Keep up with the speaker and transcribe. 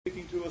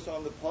Speaking to us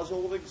on the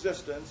puzzle of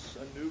existence,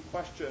 a new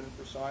question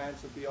for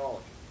science and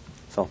theology.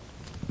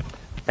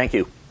 Thank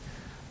you.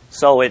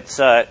 So it's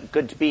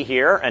good to be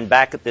here and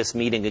back at this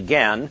meeting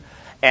again.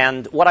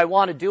 And what I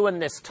want to do in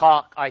this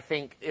talk, I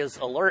think, is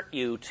alert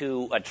you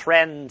to a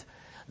trend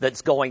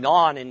that's going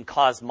on in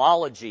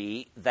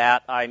cosmology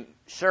that I'm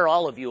sure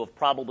all of you have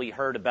probably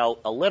heard about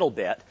a little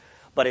bit,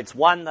 but it's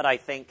one that I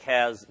think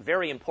has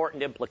very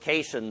important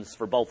implications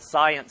for both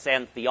science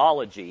and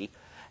theology.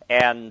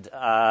 And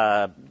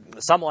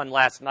someone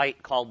last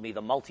night called me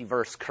the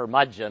multiverse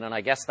curmudgeon, and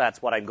I guess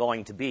that's what I'm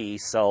going to be,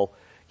 so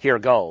here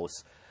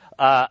goes.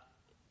 The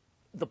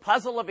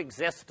puzzle of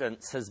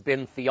existence has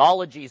been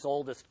theology's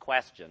oldest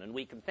question, and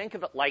we can think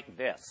of it like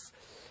this.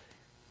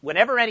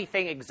 Whenever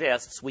anything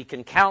exists, we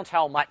can count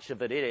how much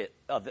of it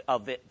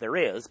there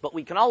is, but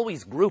we can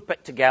always group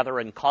it together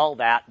and call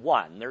that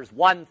one. There's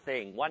one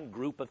thing, one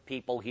group of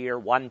people here,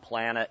 one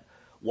planet,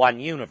 one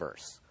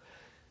universe.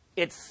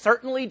 It's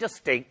certainly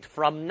distinct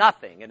from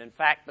nothing, and in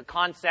fact, the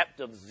concept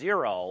of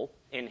zero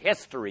in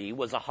history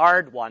was a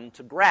hard one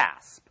to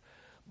grasp.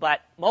 But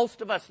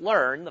most of us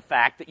learn the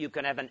fact that you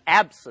can have an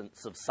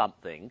absence of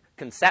something.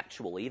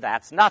 Conceptually,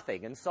 that's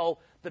nothing. And so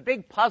the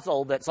big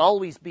puzzle that's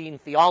always been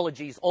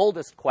theology's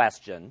oldest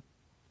question,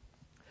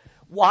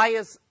 why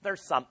is there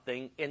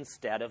something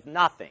instead of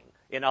nothing?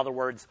 In other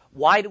words,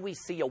 why do we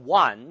see a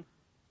one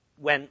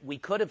when we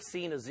could have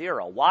seen a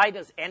zero? Why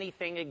does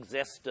anything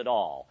exist at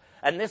all?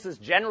 And this has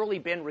generally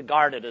been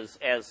regarded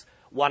as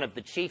one of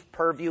the chief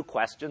purview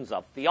questions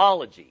of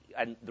theology.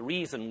 And the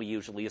reason we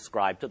usually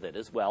ascribe to that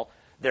is, well,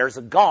 there's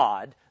a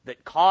God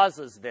that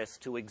causes this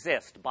to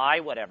exist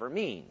by whatever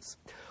means.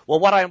 Well,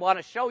 what I want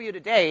to show you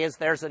today is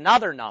there's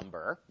another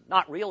number,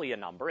 not really a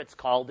number, it's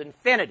called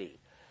infinity.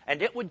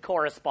 And it would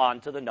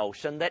correspond to the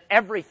notion that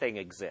everything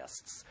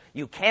exists.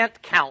 You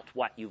can't count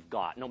what you've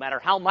got. No matter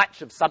how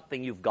much of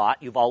something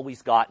you've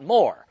always got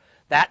more.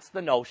 That's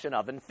the notion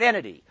of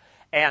infinity.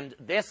 And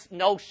this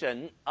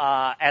notion,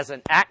 as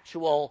an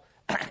actual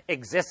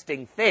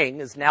existing thing,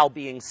 is now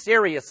being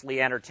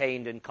seriously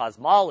entertained in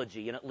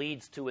cosmology, and it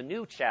leads to a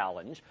new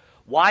challenge.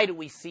 Why do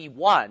we see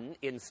one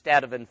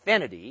instead of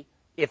infinity,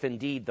 if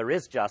indeed there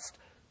is just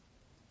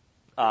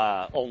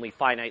only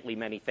finitely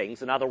many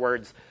things? In other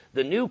words,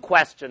 the new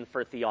question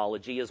for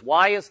theology is,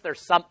 why is there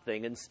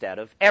something instead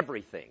of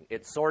everything?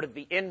 It's sort of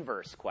the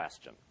inverse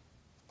question.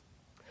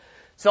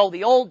 So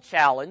the old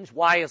challenge,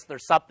 why is there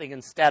something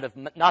instead of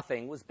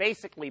nothing, was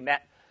basically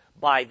met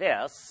by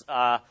this.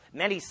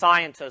 Many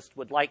scientists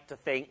would like to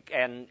think,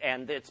 and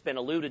it's been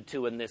alluded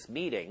to in this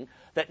meeting,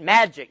 that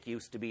magic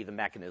used to be the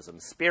mechanism.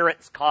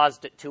 Spirits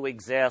caused it to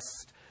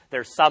exist.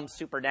 There's some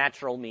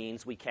supernatural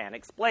means we can't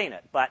explain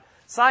it. But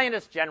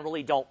scientists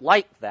generally don't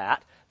like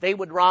that. They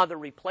would rather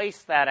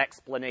replace that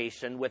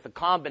explanation with a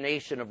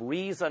combination of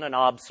reason and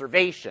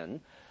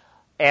observation.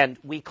 And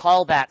we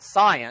call that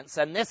science,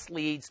 and this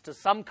leads to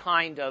some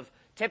kind of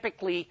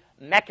typically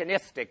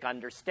mechanistic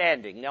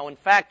understanding. Now, in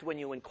fact, when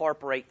you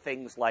incorporate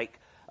things like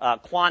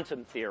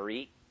quantum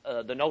theory,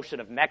 the notion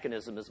of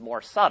mechanism is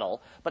more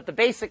subtle, but the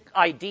basic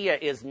idea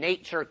is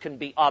nature can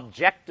be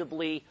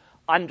objectively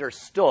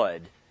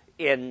understood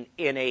in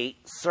a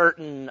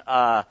certain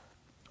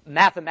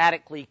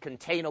mathematically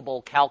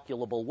containable,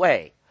 calculable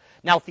way.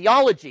 Now,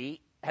 theology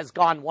has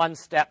gone one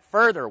step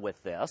further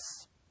with this.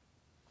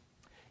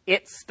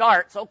 It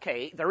starts,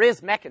 okay, there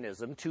is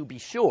mechanism, to be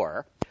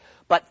sure,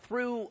 but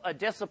through a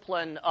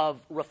discipline of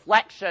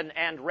reflection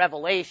and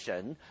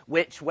revelation,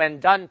 which,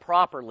 when done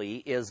properly,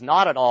 is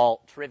not at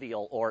all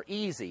trivial or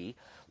easy,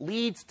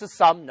 leads to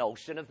some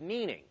notion of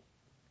meaning.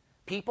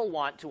 People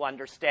want to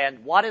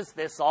understand, what does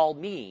this all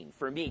mean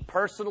for me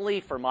personally,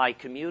 for my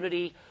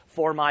community,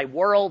 for my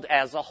world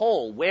as a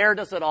whole? Where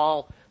does it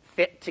all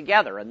fit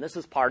together? And this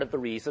is part of the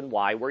reason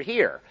why we're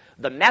here.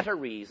 The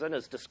meta-reason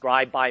is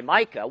described by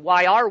Micah.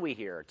 Why are we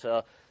here?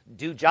 To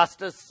do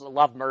justice,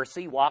 love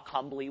mercy, walk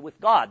humbly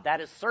with God. That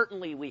is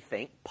certainly, we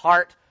think,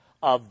 part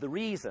of the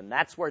reason.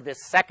 That's where this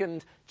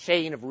second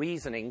chain of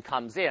reasoning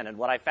comes in. And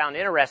what I found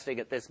interesting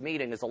at this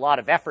meeting is a lot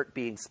of effort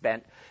being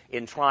spent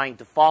in trying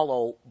to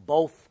follow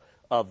both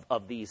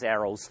of these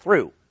arrows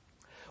through.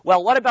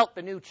 Well, what about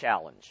the new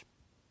challenge?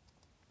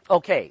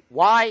 Okay,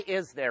 why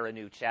is there a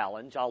new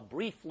challenge? I'll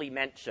briefly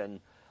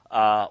mention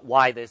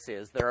why this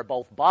is. There are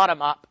both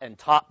bottom-up and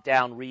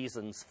top-down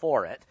reasons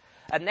for it.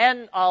 And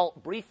then I'll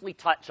briefly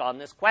touch on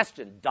this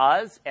question.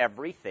 Does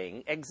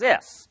everything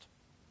exist?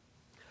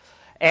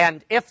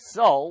 And if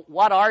so,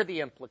 what are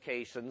the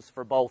implications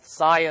for both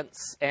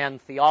science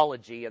and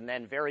theology? And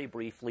then very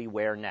briefly,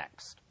 where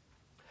next?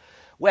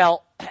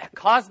 Well,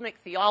 cosmic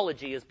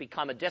theology has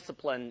become a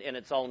discipline in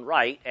its own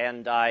right,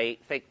 and I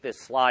think this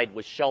slide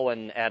was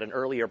shown at an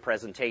earlier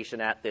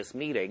presentation at this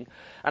meeting.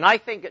 And I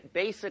think it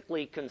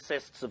basically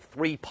consists of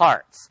three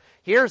parts.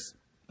 Here's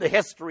the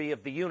history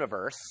of the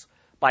universe,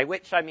 by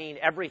which I mean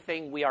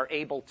everything we are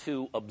able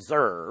to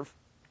observe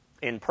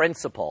in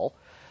principle.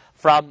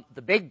 from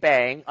the Big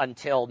Bang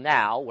until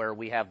now, where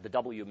we have the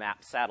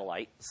WMAP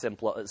satellite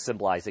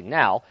symbolizing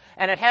now.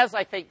 And it has,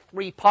 I think,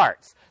 3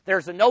 parts.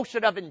 There's a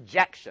notion of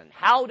injection.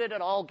 How did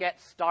it all get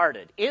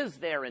started? Is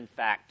there, in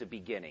fact, a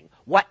beginning?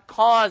 What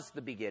caused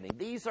the beginning?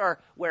 These are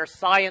where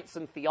science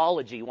and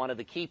theology, one of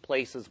the key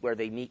places where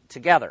they meet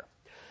together.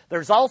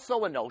 There's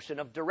also a notion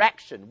of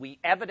direction. We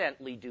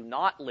evidently do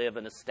not live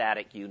in a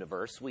static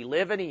universe. We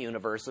live in a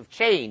universe of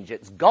change.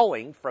 It's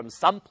going from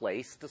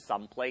someplace to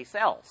someplace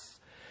else.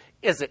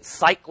 Is it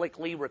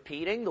cyclically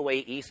repeating, the way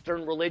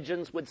Eastern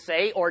religions would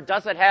say, or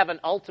does it have an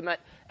ultimate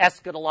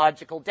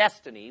eschatological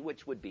destiny,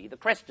 which would be the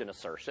Christian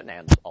assertion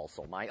and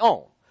also my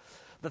own?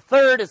 The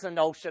third is a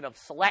notion of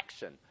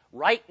selection.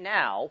 Right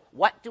now,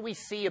 what do we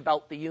see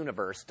about the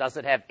universe? Does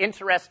it have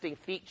interesting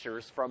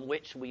features from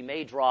which we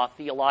may draw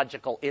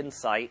theological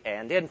insight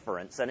and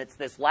inference? And it's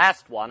this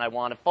last one I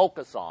want to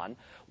focus on.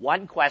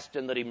 One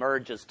question that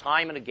emerges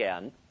time and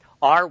again: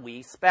 are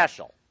we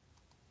special?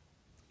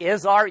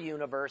 Is our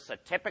universe a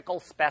typical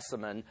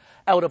specimen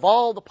out of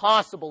all the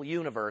possible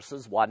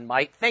universes one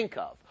might think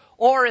of?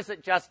 Or is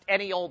it just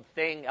any old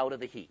thing out of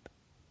the heap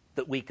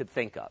that we could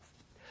think of?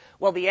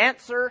 Well, the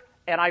answer,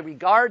 and I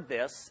regard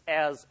this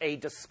as a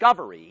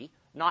discovery,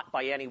 not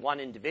by any one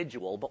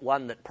individual, but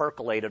one that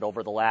percolated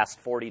over the last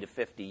 40 to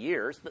 50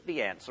 years, that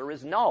the answer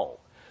is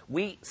no.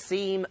 We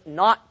seem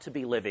not to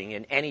be living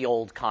in any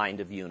old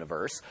kind of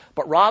universe,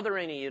 but rather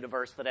in a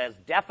universe that has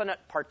definite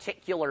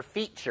particular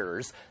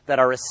features that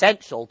are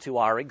essential to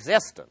our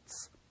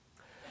existence.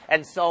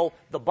 And so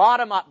the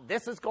bottom-up,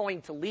 this is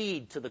going to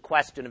lead to the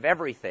question of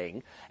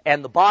everything,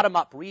 and the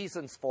bottom-up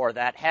reasons for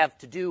that have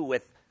to do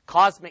with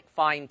cosmic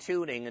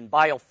fine-tuning and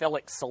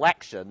biophilic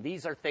selection.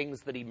 These are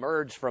things that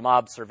emerge from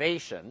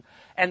observation.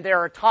 And there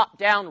are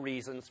top-down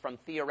reasons from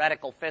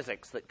theoretical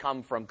physics that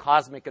come from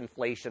cosmic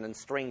inflation and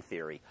string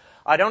theory.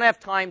 I don't have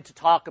time to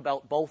talk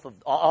about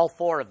all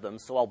 4 of them,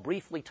 so I'll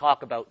briefly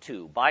talk about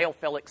 2.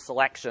 Biophilic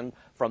selection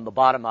from the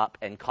bottom up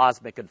and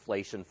cosmic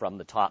inflation from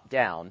the top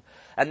down.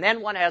 And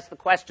then one asks the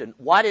question,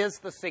 what is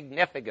the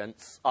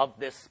significance of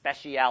this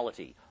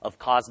speciality of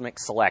cosmic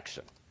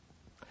selection?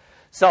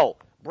 So,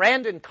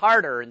 Brandon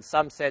Carter, in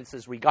some sense,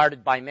 is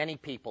regarded by many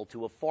people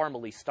to have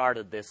formally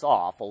started this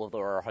off, although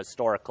there are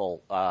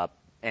historical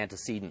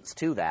antecedents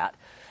to that.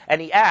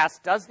 And he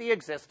asked, does the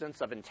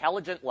existence of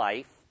intelligent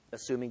life,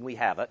 assuming we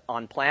have it,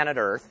 on planet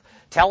Earth,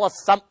 tell us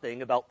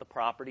something about the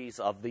properties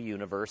of the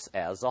universe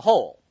as a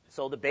whole?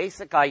 So the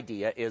basic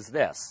idea is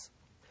this.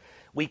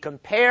 We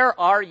compare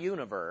our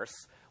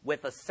universe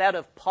with a set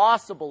of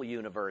possible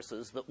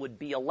universes that would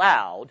be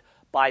allowed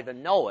by the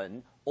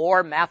known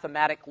or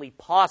mathematically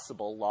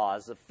possible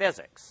laws of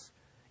physics.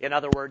 In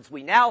other words,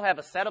 we now have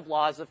a set of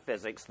laws of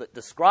physics that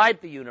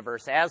describe the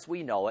universe as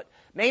we know it.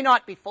 May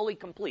not be fully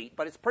complete,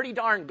 but it's pretty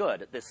darn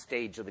good at this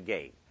stage of the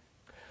game.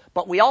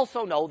 But we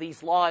also know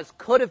these laws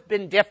could have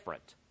been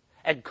different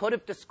and could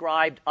have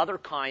described other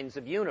kinds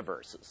of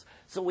universes.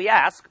 So we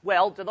ask,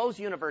 well, do those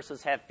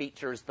universes have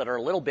features that are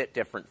a little bit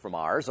different from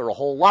ours or a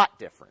whole lot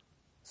different?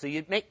 So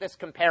you make this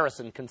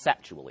comparison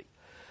conceptually.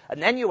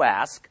 And then you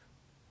ask,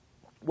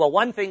 well,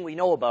 one thing we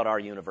know about our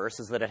universe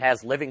is that it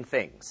has living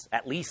things,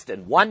 at least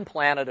in one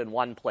planet and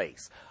one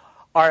place.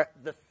 Are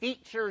the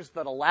features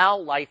that allow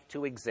life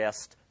to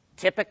exist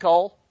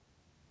typical?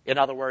 In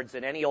other words,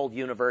 in any old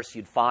universe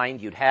you'd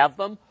find, you'd have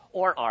them,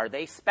 or are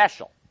they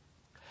special?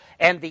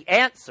 And the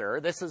answer,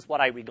 this is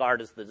what I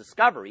regard as the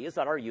discovery, is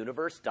that our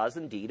universe does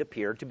indeed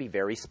appear to be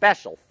very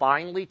special,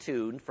 finely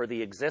tuned for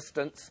the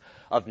existence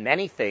of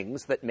many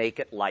things that make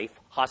it life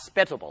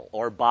hospitable,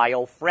 or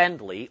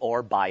bio-friendly,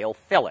 or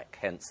biophilic,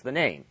 hence the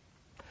name.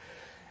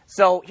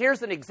 So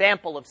here's an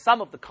example of some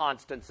of the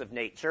constants of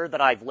nature that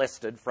I've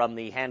listed from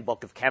the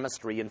Handbook of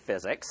Chemistry and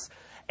Physics.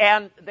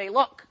 And they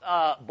look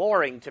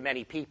boring to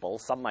many people.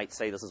 Some might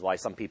say this is why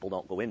some people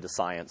don't go into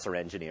science or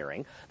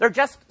engineering. They're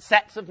just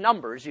sets of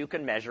numbers you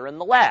can measure in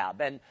the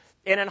lab. And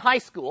in high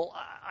school,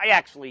 I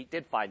actually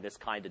did find this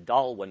kind of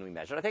dull when we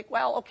measured. I think,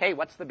 well, okay,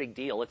 what's the big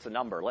deal? It's a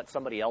number. Let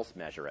somebody else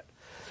measure it.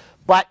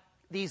 But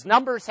these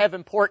numbers have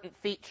important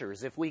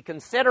features. If we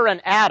consider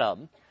an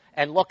atom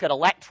and look at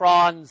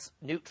electrons,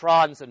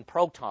 neutrons, and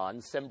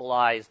protons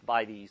symbolized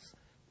by these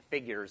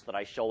figures that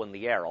I show in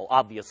the arrow,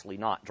 obviously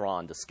not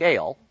drawn to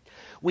scale,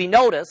 we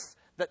notice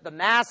that the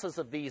masses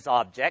of these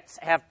objects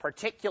have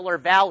particular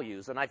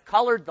values, and I've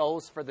colored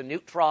those for the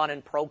neutron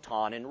and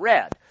proton in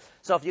red.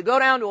 So if you go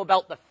down to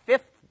about the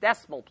 5th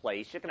decimal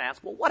place, you can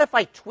ask, well, what if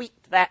I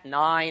tweaked that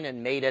 9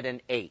 and made it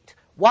an 8?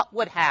 What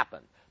would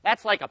happen?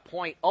 That's like a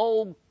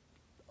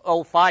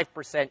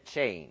 0.005%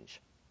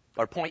 change,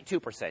 or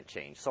 0.2%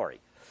 change,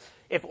 sorry.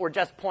 If it were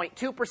just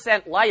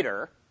 0.2%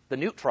 lighter, the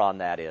neutron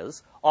that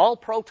is, all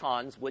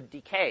protons would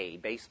decay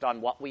based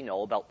on what we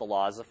know about the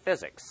laws of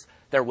physics.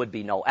 There would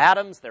be no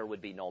atoms, there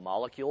would be no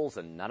molecules,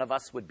 and none of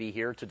us would be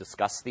here to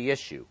discuss the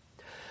issue.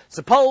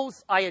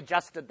 Suppose I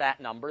adjusted that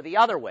number the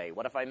other way.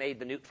 What if I made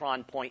the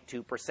neutron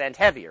 0.2%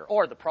 heavier,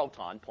 or the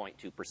proton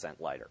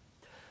 0.2% lighter?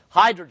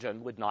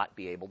 Hydrogen would not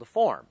be able to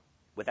form.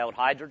 Without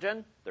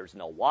hydrogen, there's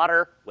no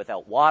water.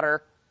 Without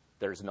water,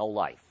 there's no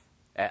life.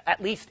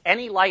 At least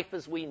any life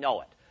as we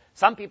know it.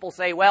 Some people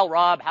say, well,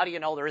 Rob, how do you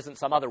know there isn't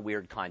some other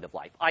weird kind of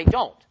life? I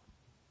don't.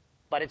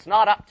 But it's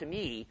not up to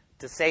me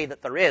to say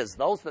that there is.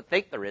 Those that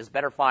think there is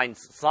better find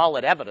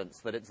solid evidence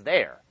that it's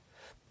there.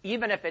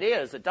 Even if it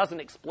is, it doesn't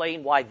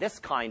explain why this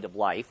kind of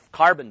life,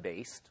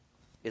 carbon-based,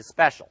 is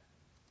special.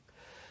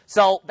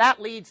 So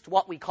that leads to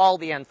what we call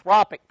the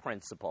anthropic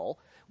principle,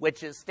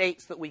 which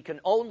states that we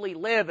can only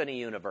live in a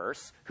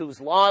universe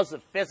whose laws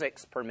of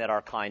physics permit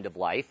our kind of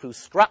life, whose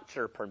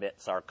structure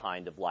permits our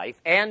kind of life,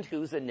 and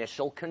whose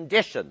initial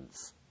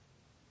conditions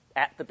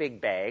at the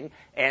Big Bang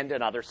and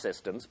in other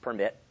systems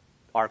permit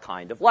our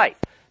kind of life.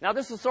 Now,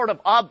 this is sort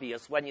of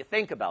obvious when you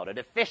think about it.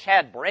 If fish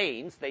had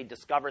brains, they'd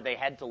discover they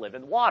had to live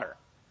in water.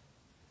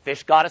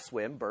 Fish got to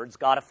swim, birds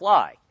got to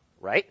fly,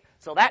 right?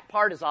 So that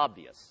part is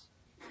obvious.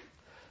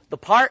 The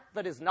part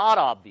that is not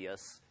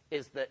obvious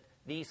is that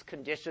these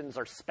conditions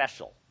are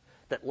special,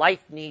 that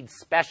life needs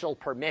special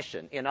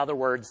permission. In other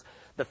words,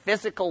 the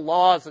physical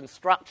laws and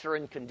structure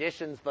and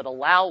conditions that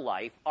allow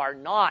life are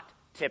not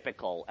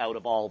typical out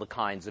of all the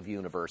kinds of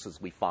universes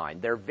we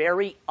find. They're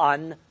very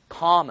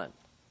uncommon.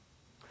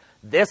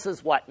 This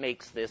is what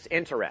makes this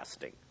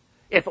interesting.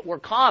 If it were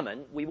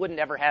common, we wouldn't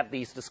ever have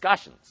these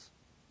discussions.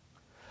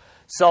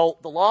 So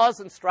the laws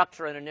and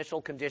structure and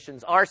initial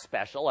conditions are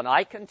special, and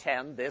I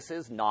contend this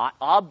is not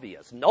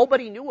obvious.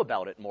 Nobody knew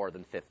about it more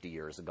than 50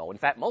 years ago. In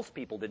fact, most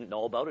people didn't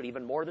know about it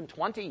even more than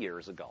 20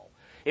 years ago.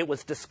 It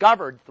was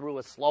discovered through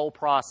a slow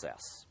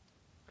process.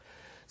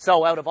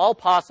 So out of all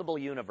possible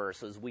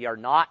universes, we are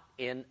not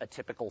in a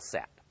typical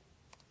set.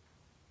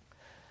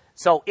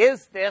 So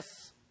is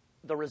this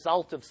the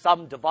result of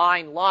some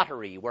divine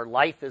lottery where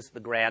life is the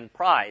grand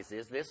prize?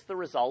 Is this the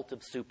result of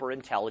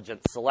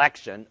superintelligent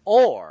selection?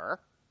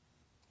 Or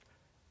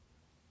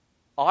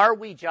are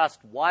we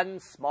just one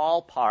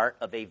small part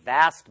of a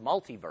vast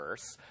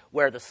multiverse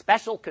where the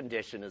special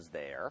condition is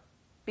there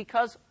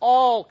because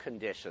all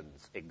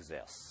conditions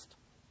exist?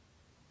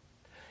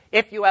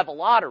 If you have a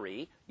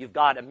lottery, you've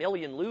got 1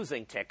 million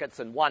losing tickets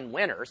and one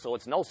winner, so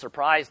it's no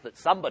surprise that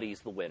somebody's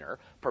the winner,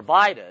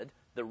 provided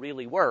there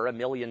really were 1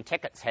 million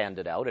tickets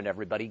handed out and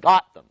everybody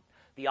got them.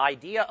 The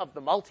idea of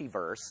the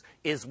multiverse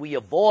is we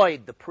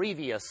avoid the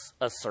previous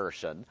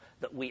assertion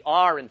that we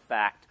are, in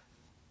fact,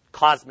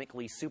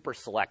 cosmically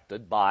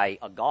super-selected by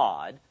a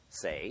god,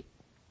 say,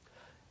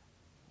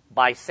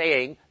 by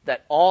saying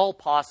that all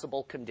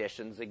possible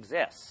conditions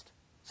exist.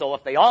 So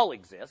if they all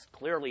exist,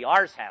 clearly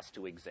ours has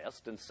to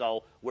exist, and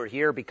so we're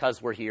here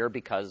because we're here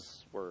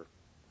because we're,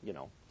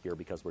 here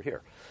because we're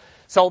here.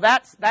 So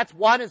that's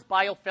one is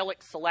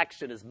biophilic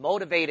selection, is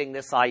motivating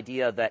this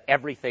idea that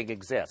everything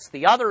exists.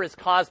 The other is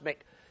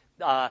cosmic.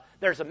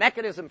 There's a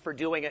mechanism for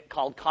doing it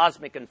called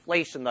cosmic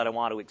inflation that I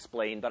want to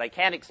explain, but I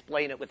can't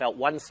explain it without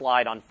one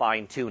slide on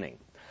fine-tuning.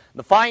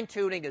 The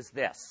fine-tuning is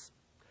this.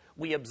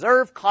 We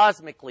observe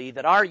cosmically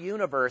that our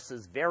universe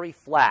is very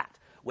flat,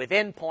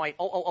 within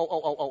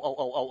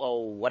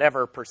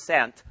whatever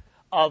percent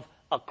of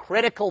a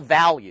critical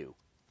value.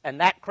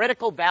 And that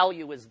critical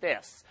value is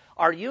this.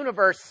 Our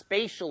universe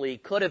spatially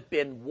could have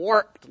been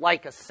warped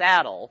like a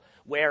saddle,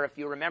 where, if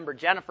you remember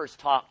Jennifer's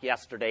talk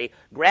yesterday,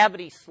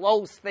 gravity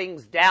slows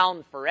things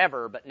down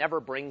forever but never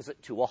brings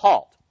it to a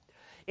halt.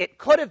 It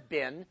could have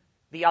been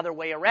the other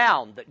way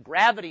around, that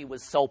gravity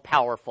was so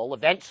powerful,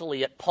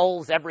 eventually it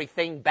pulls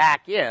everything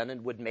back in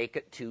and would make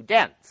it too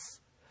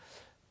dense.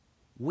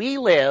 We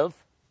live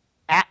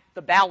at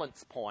the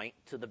balance point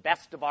to the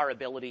best of our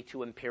ability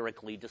to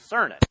empirically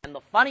discern it. And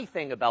the funny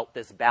thing about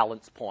this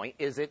balance point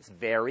is it's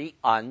very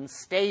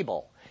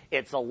unstable.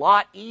 It's a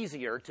lot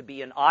easier to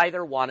be in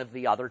either one of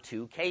the other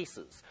two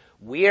cases.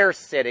 We're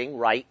sitting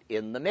right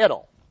in the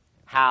middle.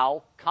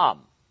 How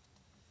come?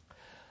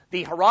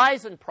 The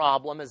horizon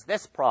problem is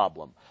this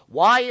problem.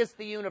 Why is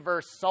the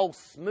universe so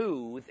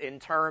smooth in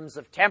terms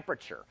of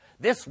temperature?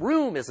 This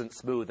room isn't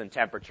smooth in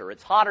temperature.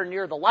 It's hotter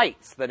near the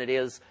lights than it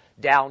is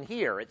down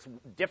here. It's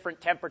different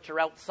temperature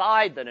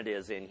outside than it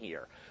is in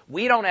here.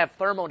 We don't have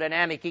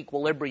thermodynamic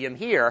equilibrium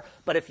here,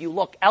 but if you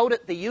look out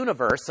at the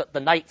universe, at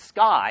the night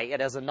sky, it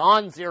has a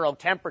non-zero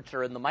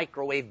temperature in the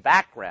microwave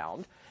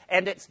background,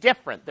 and it's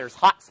different. There's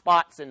hot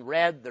spots in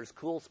red, there's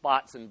cool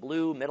spots in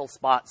blue, middle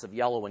spots of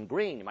yellow and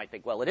green. You might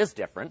think, well, it is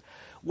different.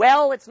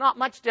 Well, it's not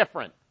much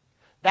different.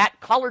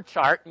 That color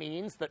chart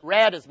means that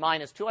red is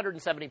minus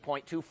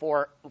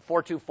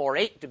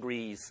 270.4248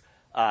 degrees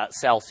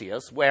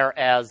Celsius,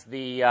 whereas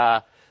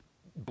the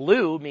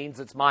blue means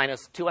it's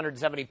minus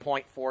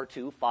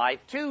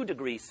 270.4252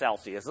 degrees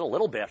Celsius. It's a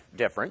little bit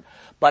different,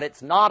 but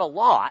it's not a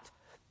lot.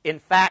 In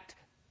fact,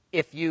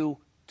 if you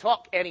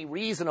took any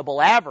reasonable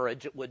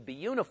average, it would be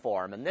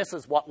uniform. And this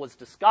is what was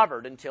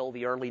discovered until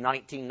the early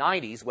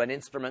 1990s, when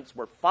instruments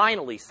were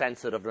finally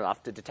sensitive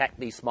enough to detect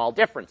these small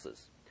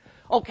differences.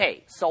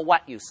 Okay, so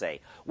what, you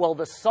say? Well,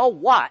 the so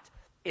what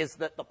is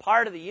that the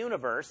part of the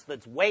universe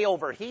that's way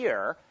over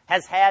here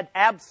has had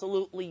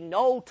absolutely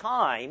no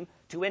time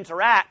to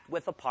interact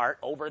with the part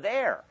over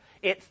there.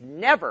 It's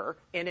never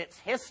in its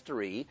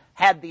history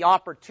had the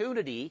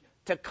opportunity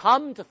to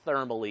come to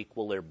thermal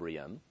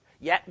equilibrium,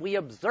 yet we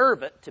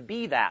observe it to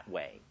be that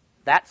way.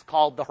 That's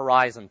called the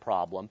horizon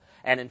problem,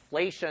 and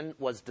inflation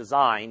was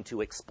designed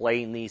to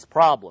explain these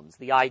problems.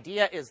 The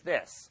idea is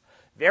this.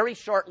 Very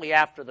shortly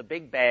after the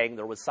Big Bang,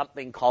 there was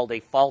something called a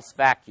false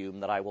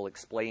vacuum that I will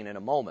explain in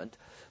a moment.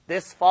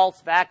 This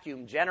false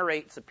vacuum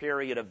generates a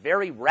period of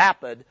very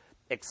rapid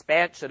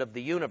expansion of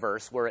the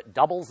universe where it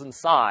doubles in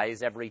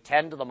size every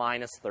 10 to the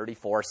minus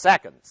 34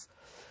 seconds.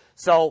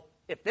 So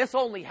if this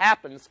only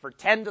happens for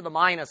 10 to the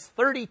minus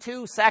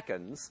 32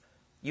 seconds,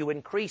 you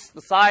increase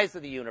the size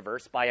of the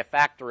universe by a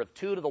factor of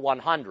 2 to the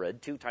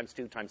 100, 2 times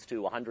 2 times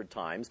 2, 100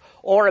 times,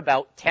 or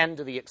about 10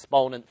 to the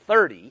exponent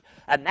 30,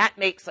 and that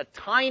makes a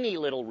tiny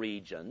little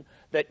region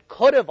that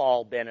could have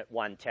all been at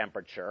one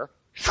temperature,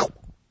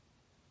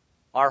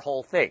 our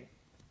whole thing.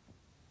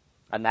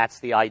 And that's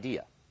the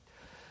idea.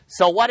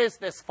 So what is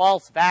this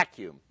false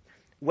vacuum?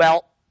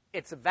 Well,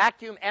 it's a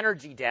vacuum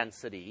energy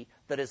density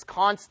that is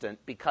constant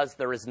because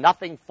there is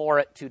nothing for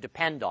it to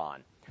depend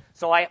on.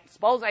 So I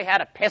suppose I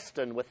had a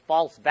piston with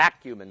false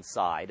vacuum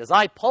inside. As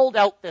I pulled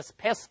out this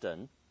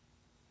piston,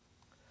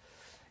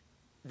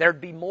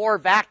 there'd be more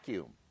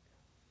vacuum.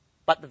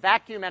 But the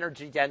vacuum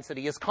energy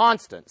density is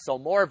constant. So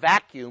more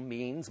vacuum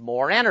means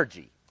more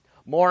energy.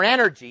 More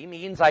energy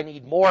means I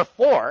need more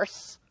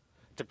force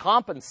to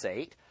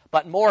compensate,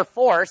 but more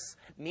force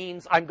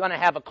means I'm going to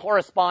have a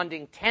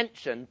corresponding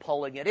tension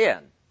pulling it in.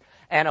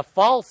 And a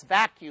false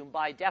vacuum,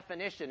 by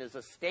definition, is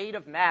a state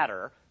of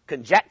matter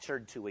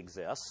conjectured to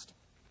exist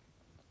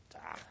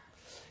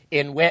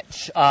in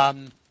which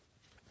matter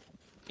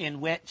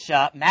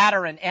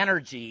and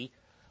energy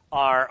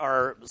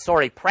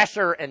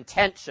pressure and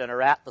tension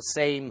are at the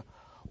same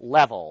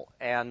level.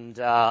 And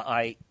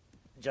I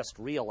just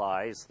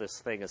realized this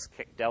thing is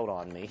kicked out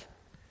on me,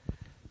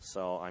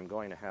 so I'm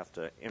going to have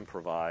to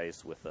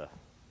improvise with a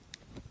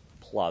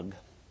plug.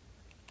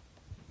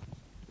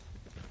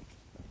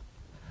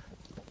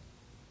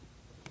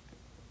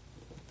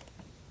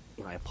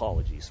 My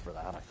apologies for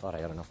that. I thought I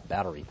had enough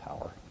battery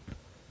power.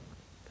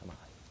 Come on.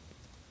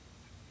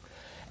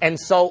 And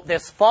so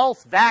this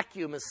false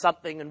vacuum is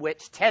something in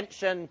which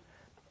tension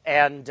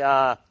and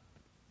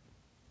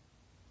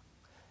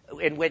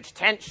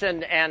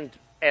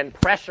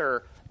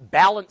pressure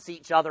balance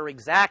each other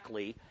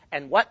exactly.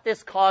 And what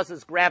this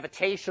causes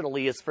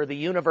gravitationally is for the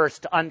universe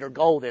to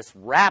undergo this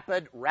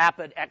rapid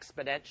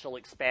exponential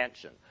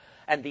expansion.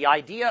 And the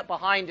idea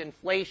behind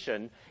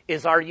inflation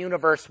is our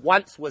universe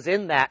once was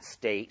in that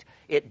state.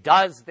 It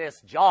does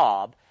this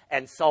job,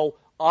 and so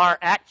our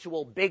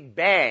actual Big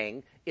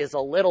Bang is a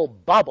little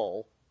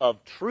bubble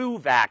of true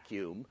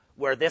vacuum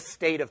where this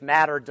state of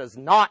matter does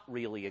not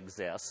really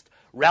exist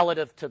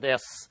relative to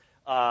this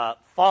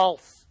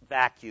false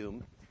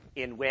vacuum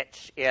in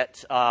which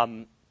it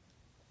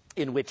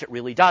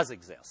really does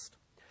exist.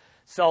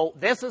 So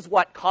this is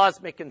what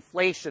cosmic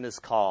inflation is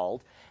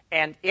called,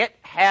 and it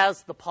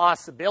has the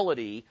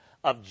possibility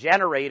of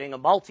generating a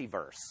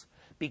multiverse.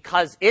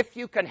 Because if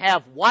you can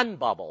have one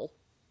bubble,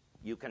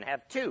 you can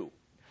have two.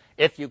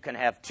 If you can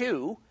have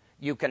two,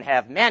 you can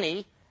have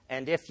many.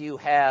 And if you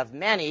have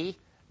many,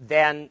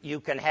 then you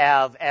can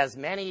have as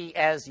many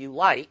as you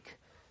like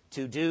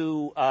to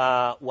do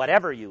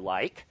whatever you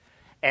like.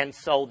 And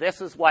so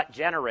this is what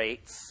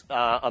generates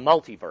a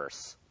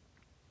multiverse.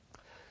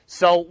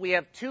 So we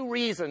have two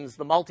reasons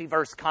the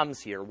multiverse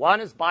comes here.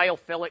 One is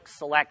biophilic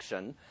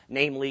selection,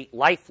 namely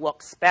life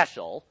looks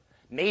special.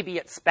 Maybe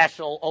it's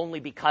special only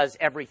because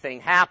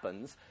everything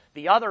happens.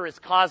 The other is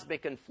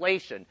cosmic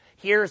inflation.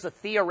 Here's a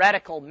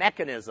theoretical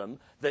mechanism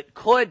that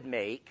could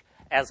make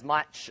as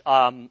much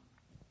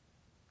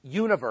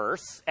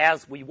universe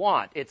as we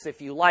want. It's,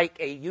 if you like,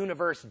 a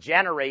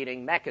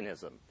universe-generating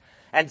mechanism.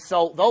 And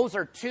so those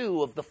are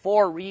two of the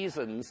four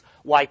reasons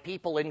why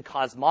people in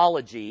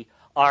cosmology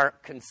are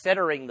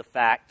considering the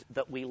fact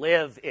that we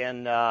live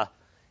in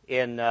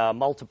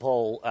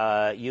multiple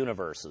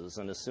universes.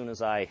 And as soon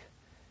as I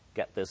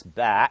get this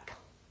back,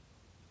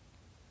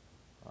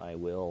 I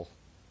will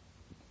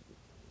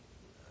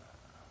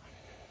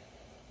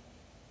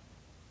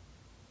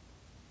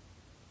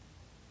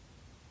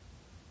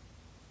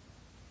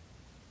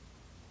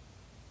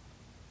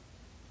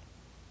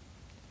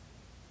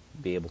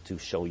be able to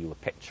show you a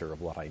picture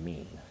of what I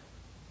mean.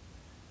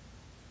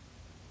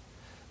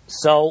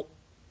 So,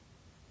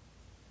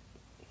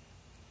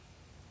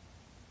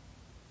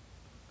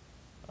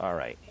 all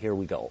right, here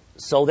we go.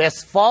 So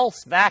this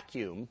false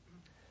vacuum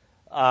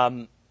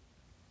does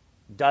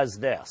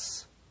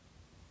this.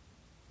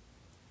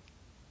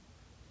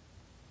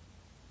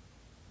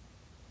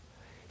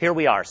 Here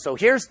we are. So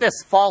here's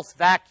this false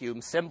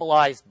vacuum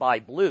symbolized by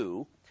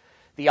blue.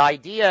 The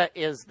idea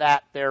is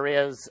that there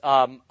is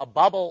a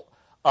bubble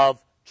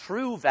of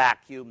true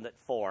vacuum that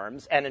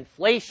forms, and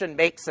inflation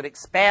makes it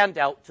expand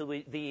out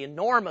to the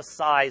enormous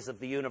size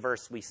of the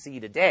universe we see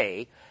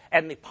today.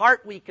 And the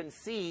part we can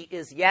see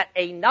is yet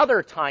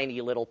another tiny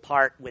little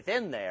part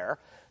within there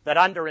that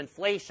under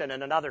inflation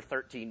and another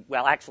 13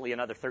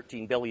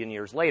 billion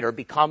years later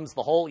becomes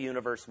the whole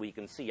universe we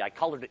can see. I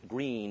colored it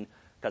green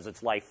because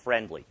it's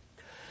life-friendly.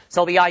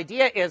 So the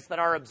idea is that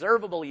our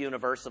observable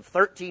universe of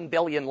 13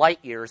 billion light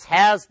years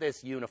has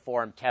this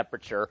uniform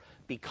temperature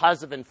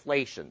because of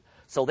inflation.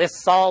 So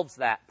this solves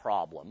that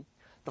problem.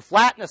 The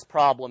flatness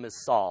problem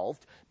is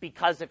solved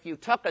because if you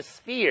took a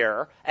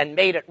sphere and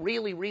made it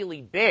really,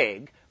 really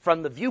big,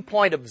 from the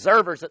viewpoint of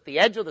observers at the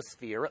edge of the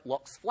sphere, it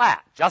looks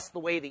flat, just the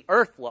way the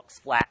Earth looks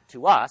flat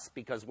to us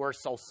because we're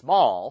so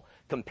small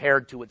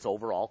compared to its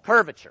overall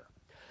curvature.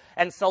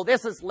 And so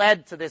this has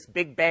led to this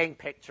Big Bang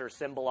picture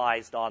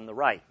symbolized on the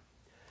right.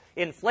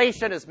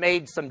 Inflation has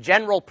made some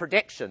general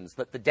predictions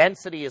that the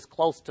density is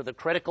close to the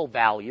critical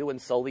value,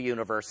 and so the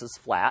universe is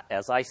flat,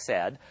 as I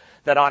said,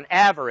 that on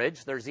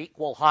average there's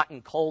equal hot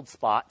and cold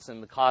spots in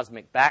the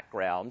cosmic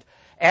background,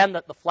 and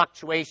that the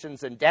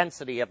fluctuations in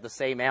density have the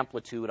same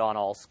amplitude on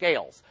all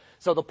scales.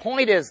 So the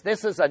point is,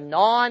 this is a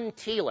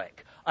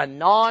non-telic, a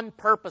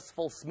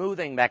non-purposeful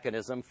smoothing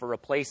mechanism for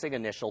replacing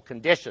initial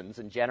conditions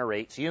and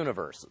generates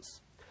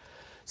universes.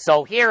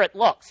 So here it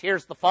looks.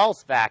 Here's the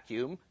false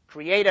vacuum,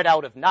 created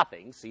out of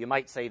nothing, so you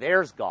might say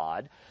there's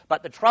God.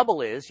 But the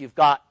trouble is, you've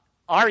got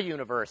our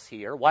universe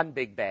here, one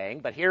Big Bang,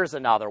 but here's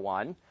another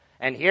one,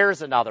 and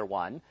here's another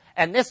one,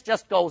 and this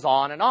just goes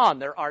on and on.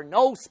 There are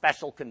no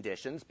special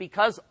conditions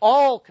because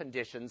all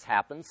conditions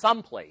happen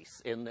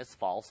someplace in this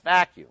false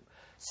vacuum.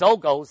 So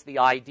goes the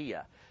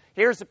idea.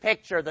 Here's a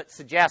picture that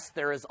suggests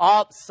there is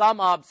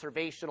some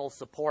observational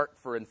support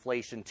for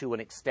inflation to an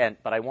extent,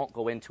 but I won't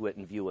go into it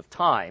in view of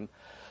time.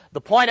 The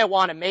point I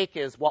want to make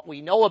is what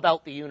we know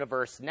about the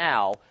universe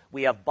now,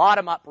 we have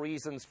bottom-up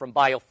reasons from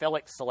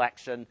biophilic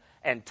selection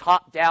and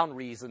top-down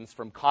reasons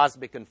from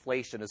cosmic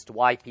inflation as to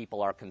why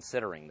people are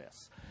considering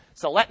this.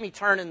 So let me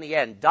turn in the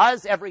end.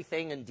 Does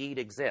everything indeed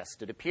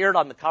exist? It appeared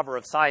on the cover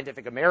of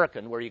Scientific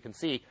American where you can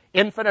see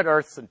infinite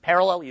Earths and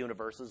parallel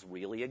universes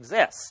really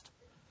exist.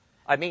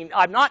 I mean,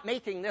 I'm not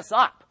making this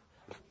up.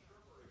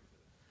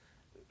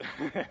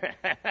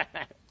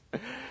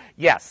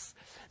 Yes.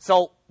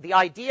 So the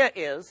idea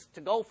is to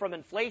go from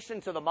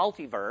inflation to the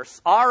multiverse.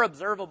 Our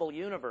observable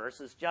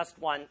universe is just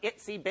one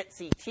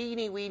itsy-bitsy,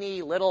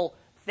 teeny-weeny little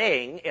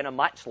thing in a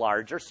much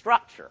larger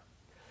structure.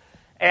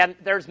 And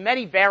there's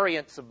many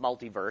variants of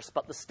multiverse,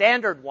 but the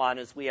standard one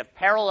is we have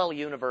parallel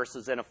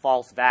universes in a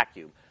false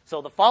vacuum.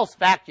 So the false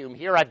vacuum,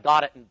 here I've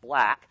got it in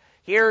black.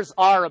 Here's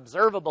our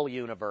observable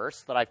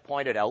universe that I've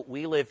pointed out.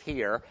 We live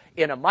here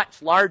in a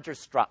much larger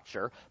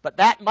structure, but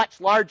that much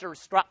larger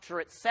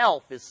structure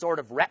itself is sort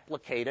of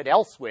replicated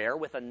elsewhere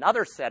with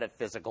another set of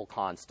physical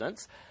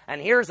constants. And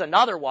here's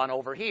another one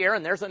over here,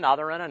 and there's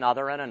another and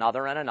another and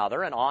another and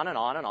another, and on and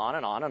on and on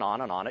and on and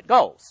on and on it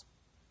goes.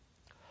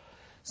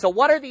 So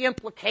what are the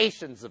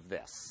implications of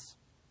this?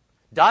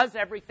 Does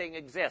everything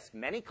exist?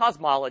 Many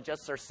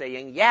cosmologists are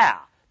saying, yeah.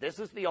 This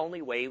is the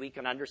only way we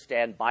can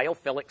understand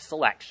biophilic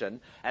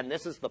selection, and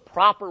this is the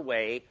proper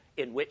way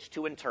in which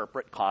to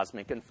interpret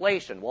cosmic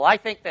inflation. Well, I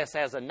think this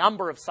has a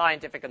number of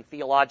scientific and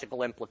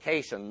theological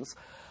implications.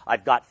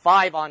 I've got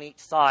 5 on each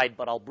side,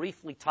 but I'll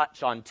briefly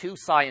touch on 2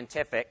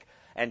 scientific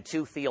and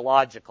 2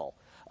 theological.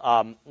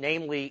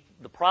 Namely,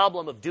 the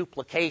problem of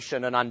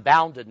duplication and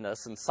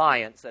unboundedness in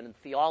science, and in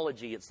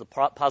theology it's the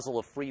puzzle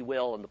of free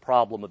will and the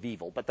problem of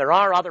evil. But there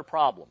are other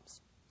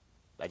problems.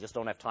 I just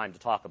don't have time to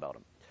talk about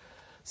them.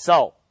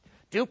 So,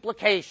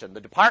 duplication, the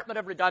Department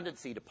of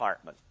Redundancy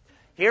Department.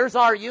 Here's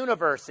our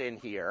universe in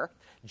here.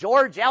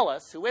 George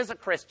Ellis, who is a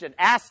Christian,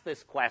 asked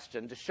this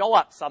question to show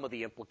up some of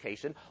the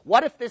implication.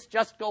 What if this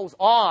just goes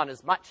on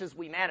as much as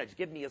we manage?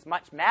 Give me as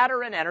much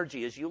matter and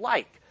energy as you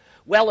like.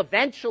 Well,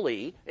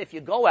 eventually, if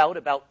you go out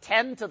about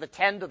 10 to the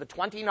 10 to the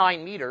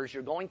 29 meters,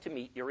 you're going to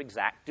meet your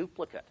exact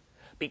duplicate,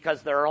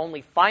 because there are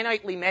only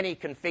finitely many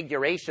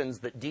configurations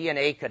that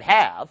DNA could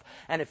have,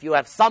 and if you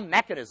have some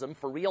mechanism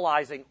for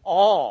realizing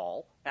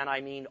all, and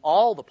I mean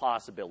all the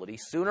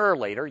possibilities, sooner or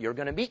later you're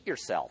going to meet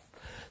yourself.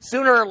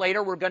 Sooner or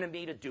later we're going to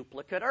meet a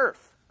duplicate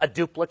Earth, a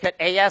duplicate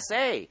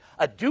ASA,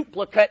 a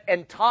duplicate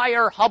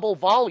entire Hubble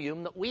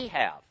volume that we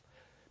have.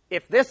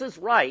 If this is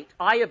right,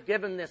 I have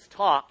given this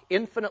talk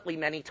infinitely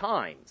many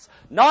times.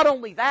 Not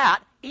only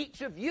that,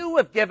 each of you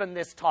have given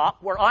this talk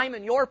where I'm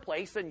in your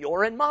place and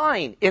you're in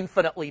mine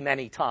infinitely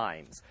many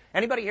times.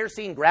 Anybody here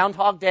seen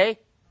Groundhog Day?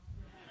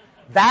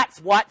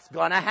 That's what's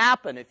going to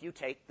happen if you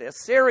take this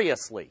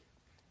seriously.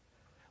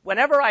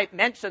 Whenever I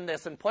mention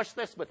this and push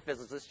this with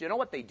physicists, you know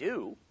what they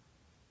do?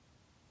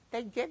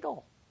 They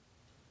giggle.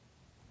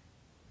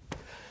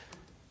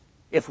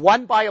 If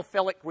one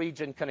biophilic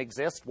region can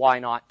exist, why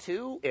not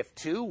 2? If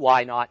 2,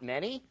 why not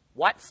many?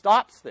 What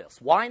stops this?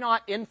 Why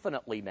not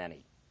infinitely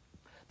many?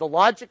 The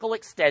logical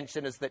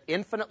extension is that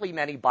infinitely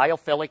many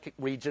biophilic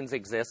regions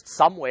exist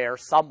somewhere,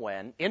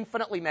 somewhen,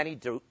 infinitely many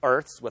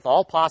Earths with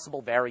all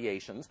possible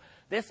variations.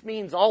 This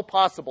means all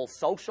possible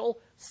social,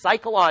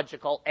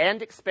 psychological,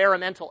 and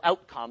experimental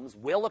outcomes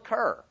will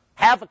occur,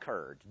 have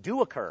occurred,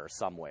 do occur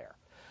somewhere.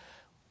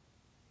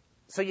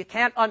 So you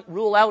can't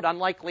rule out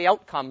unlikely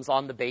outcomes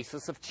on the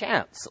basis of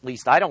chance. At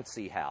least I don't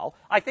see how.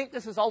 I think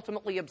this is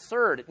ultimately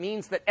absurd. It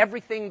means that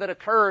everything that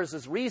occurs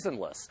is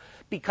reasonless,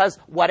 because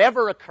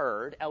whatever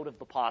occurred out of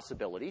the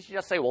possibilities, you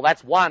just say, well,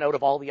 that's one out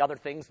of all the other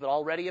things that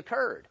already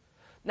occurred.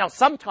 Now,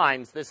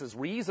 sometimes this is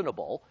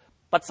reasonable,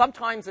 but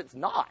sometimes it's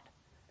not.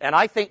 And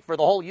I think for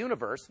the whole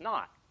universe,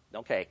 not.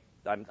 Okay,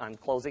 I'm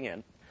closing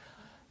in.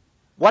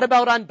 What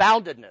about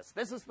unboundedness?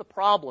 This is the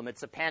problem.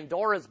 It's a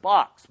Pandora's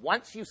box.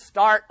 Once you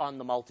start on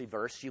the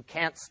multiverse, you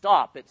can't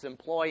stop. It's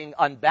employing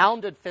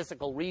unbounded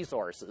physical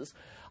resources.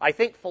 I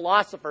think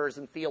philosophers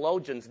and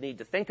theologians need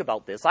to think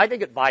about this. I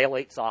think it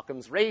violates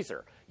Occam's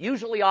razor.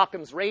 Usually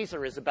Occam's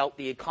razor is about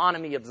the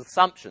economy of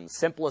assumptions,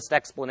 simplest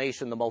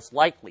explanation, the most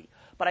likely.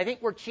 But I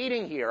think we're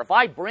cheating here. If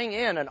I bring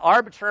in an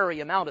arbitrary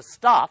amount of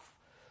stuff,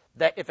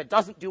 that if it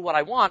doesn't do what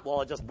I want, well,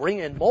 I'll just bring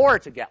in more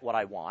to get what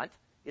I want.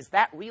 Is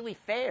that really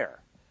fair?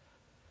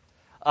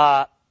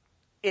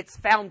 It's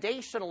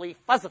foundationally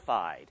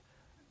fuzzified.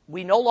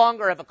 We no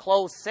longer have a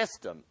closed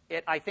system.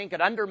 I think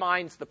it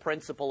undermines the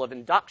principle of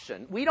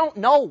induction. We don't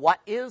know what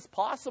is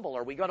possible.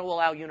 Are we going to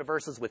allow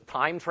universes with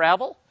time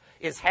travel?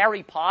 Is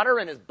Harry Potter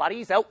and his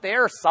buddies out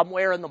there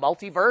somewhere in the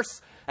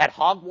multiverse at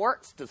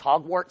Hogwarts? Does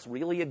Hogwarts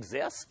really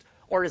exist?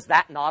 Or is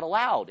that not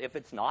allowed? If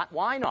it's not,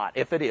 why not?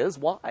 If it is,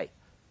 why?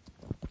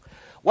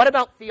 What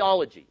about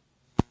theology?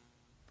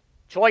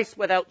 Choice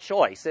without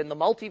choice. In the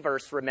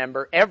multiverse,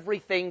 remember,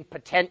 everything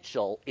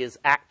potential is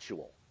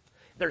actual.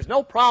 There's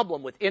no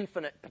problem with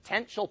infinite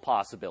potential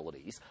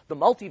possibilities. The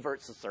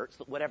multiverse asserts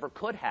that whatever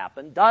could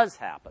happen does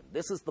happen.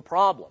 This is the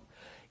problem.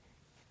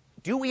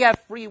 Do we have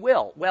free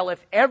will? Well,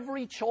 if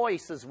every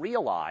choice is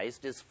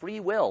realized, is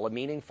free will a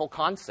meaningful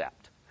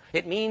concept?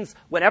 It means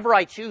whenever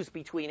I choose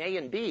between A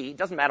and B, it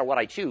doesn't matter what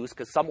I choose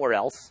because somewhere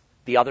else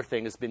the other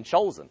thing has been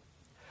chosen.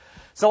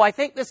 So I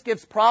think this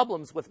gives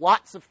problems with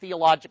lots of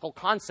theological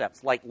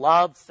concepts like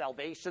love,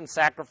 salvation,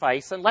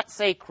 sacrifice, and let's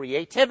say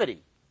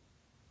creativity.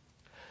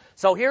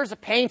 So here's a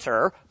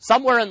painter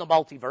somewhere in the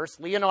multiverse,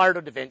 Leonardo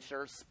da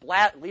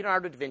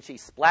Vinci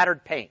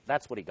splattered paint.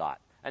 That's what he got.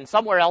 And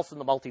somewhere else in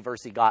the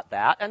multiverse he got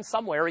that, and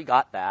somewhere he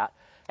got that,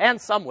 and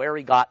somewhere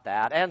he got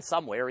that, and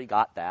somewhere he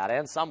got that,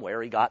 and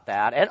somewhere he got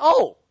that, and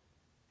oh!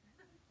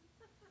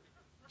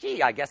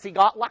 Gee, I guess he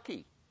got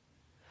lucky.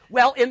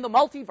 Well, in the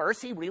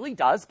multiverse, he really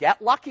does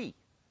get lucky.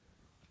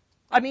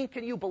 I mean,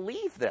 can you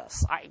believe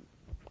this?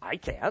 I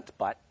can't,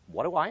 but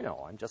what do I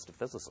know? I'm just a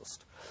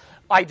physicist.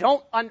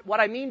 What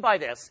I mean by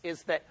this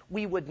is that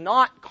we would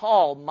not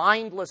call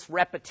mindless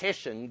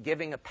repetition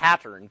giving a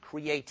pattern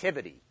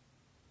creativity.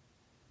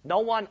 No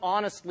one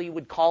honestly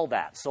would call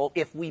that. So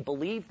if we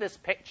believe this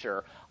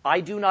picture,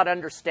 I do not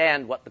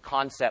understand what the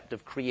concept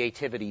of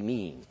creativity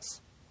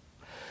means.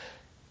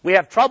 We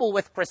have trouble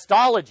with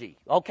Christology.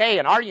 Okay,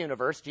 in our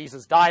universe,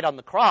 Jesus died on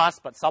the cross,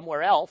 but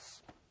somewhere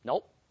else,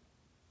 nope.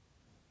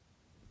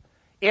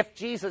 If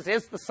Jesus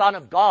is the Son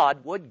of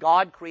God, would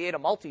God create a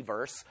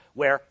multiverse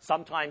where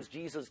sometimes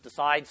Jesus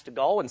decides to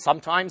go and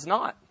sometimes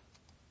not?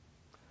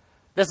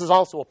 This is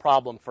also a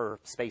problem for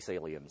space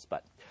aliens.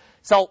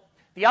 So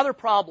the other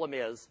problem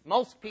is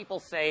most people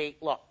say,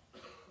 look,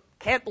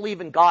 can't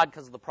believe in God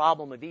because of the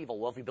problem of evil.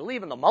 Well, if you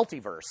believe in the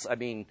multiverse, I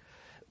mean,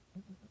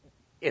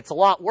 it's a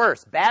lot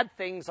worse. Bad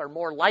things are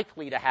more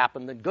likely to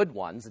happen than good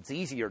ones. It's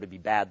easier to be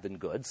bad than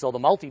good. So the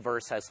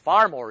multiverse has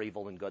far more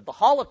evil than good. The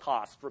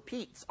Holocaust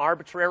repeats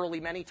arbitrarily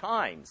many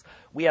times.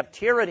 We have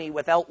tyranny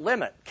without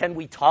limit. Can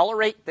we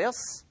tolerate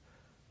this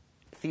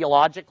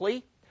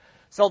theologically?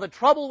 So the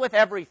trouble with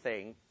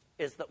everything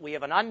is that we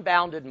have an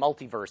unbounded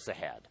multiverse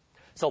ahead.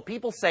 So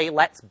people say,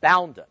 let's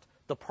bound it.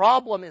 The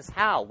problem is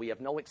how. We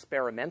have no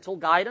experimental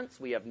guidance.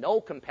 We have no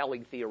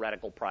compelling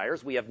theoretical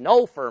priors. We have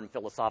no firm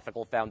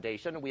philosophical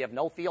foundation. And we have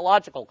no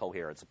theological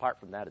coherence. Apart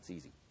from that, it's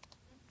easy.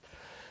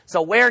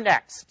 So where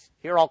next?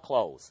 Here I'll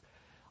close.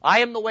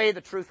 I am the way,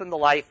 the truth, and the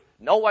life.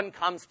 No one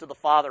comes to the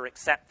Father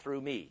except through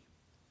me.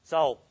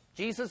 So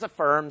Jesus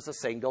affirms a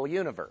single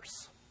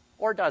universe.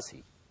 Or does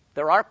he?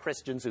 There are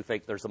Christians who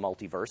think there's a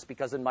multiverse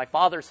because in my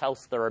Father's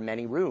house there are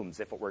many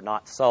rooms. If it were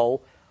not so,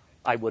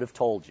 I would have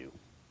told you.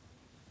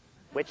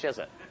 Which is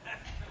it?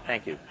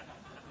 Thank you.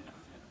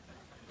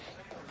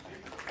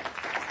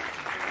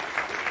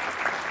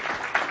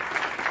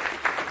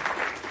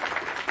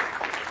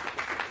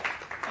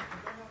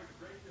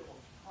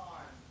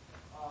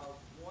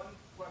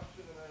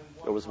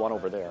 There was one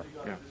over there.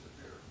 Yeah.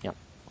 Yeah.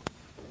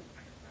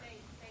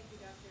 Thank you,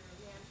 Dr.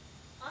 Mann.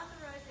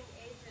 Authorizing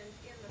agent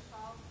in the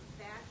false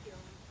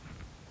vacuum,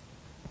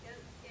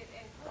 it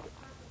encodes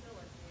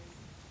possibilities,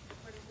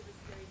 according to this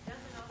theory. Does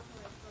it also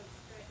encode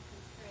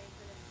constraints,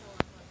 and if so,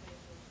 on what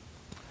basis?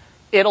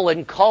 It'll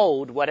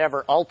encode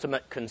whatever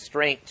ultimate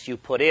constraints you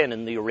put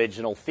in the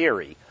original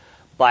theory.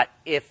 But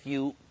if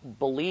you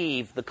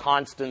believe the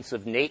constants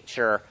of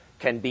nature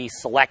can be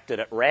selected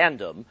at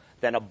random,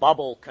 then a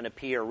bubble can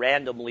appear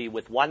randomly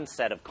with one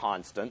set of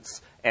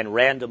constants and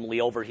randomly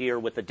over here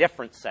with a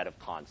different set of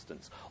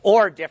constants,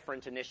 or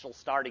different initial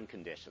starting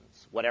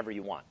conditions, whatever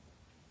you want.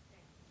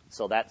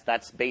 So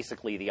that's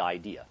basically the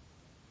idea.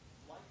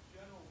 Like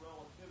general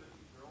relativity,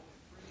 there are only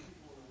 3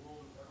 people in the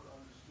world who've ever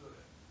understood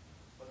it.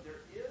 But there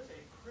is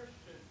a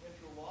Christian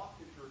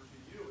interlocutor to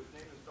you.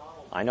 His name is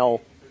Donald. I know.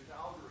 He's a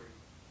Calgary.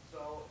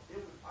 So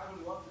I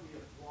would love to be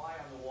a fly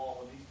on the wall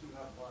when these two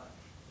have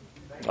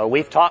lunch.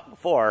 We've talked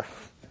before.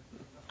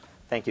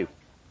 Thank you.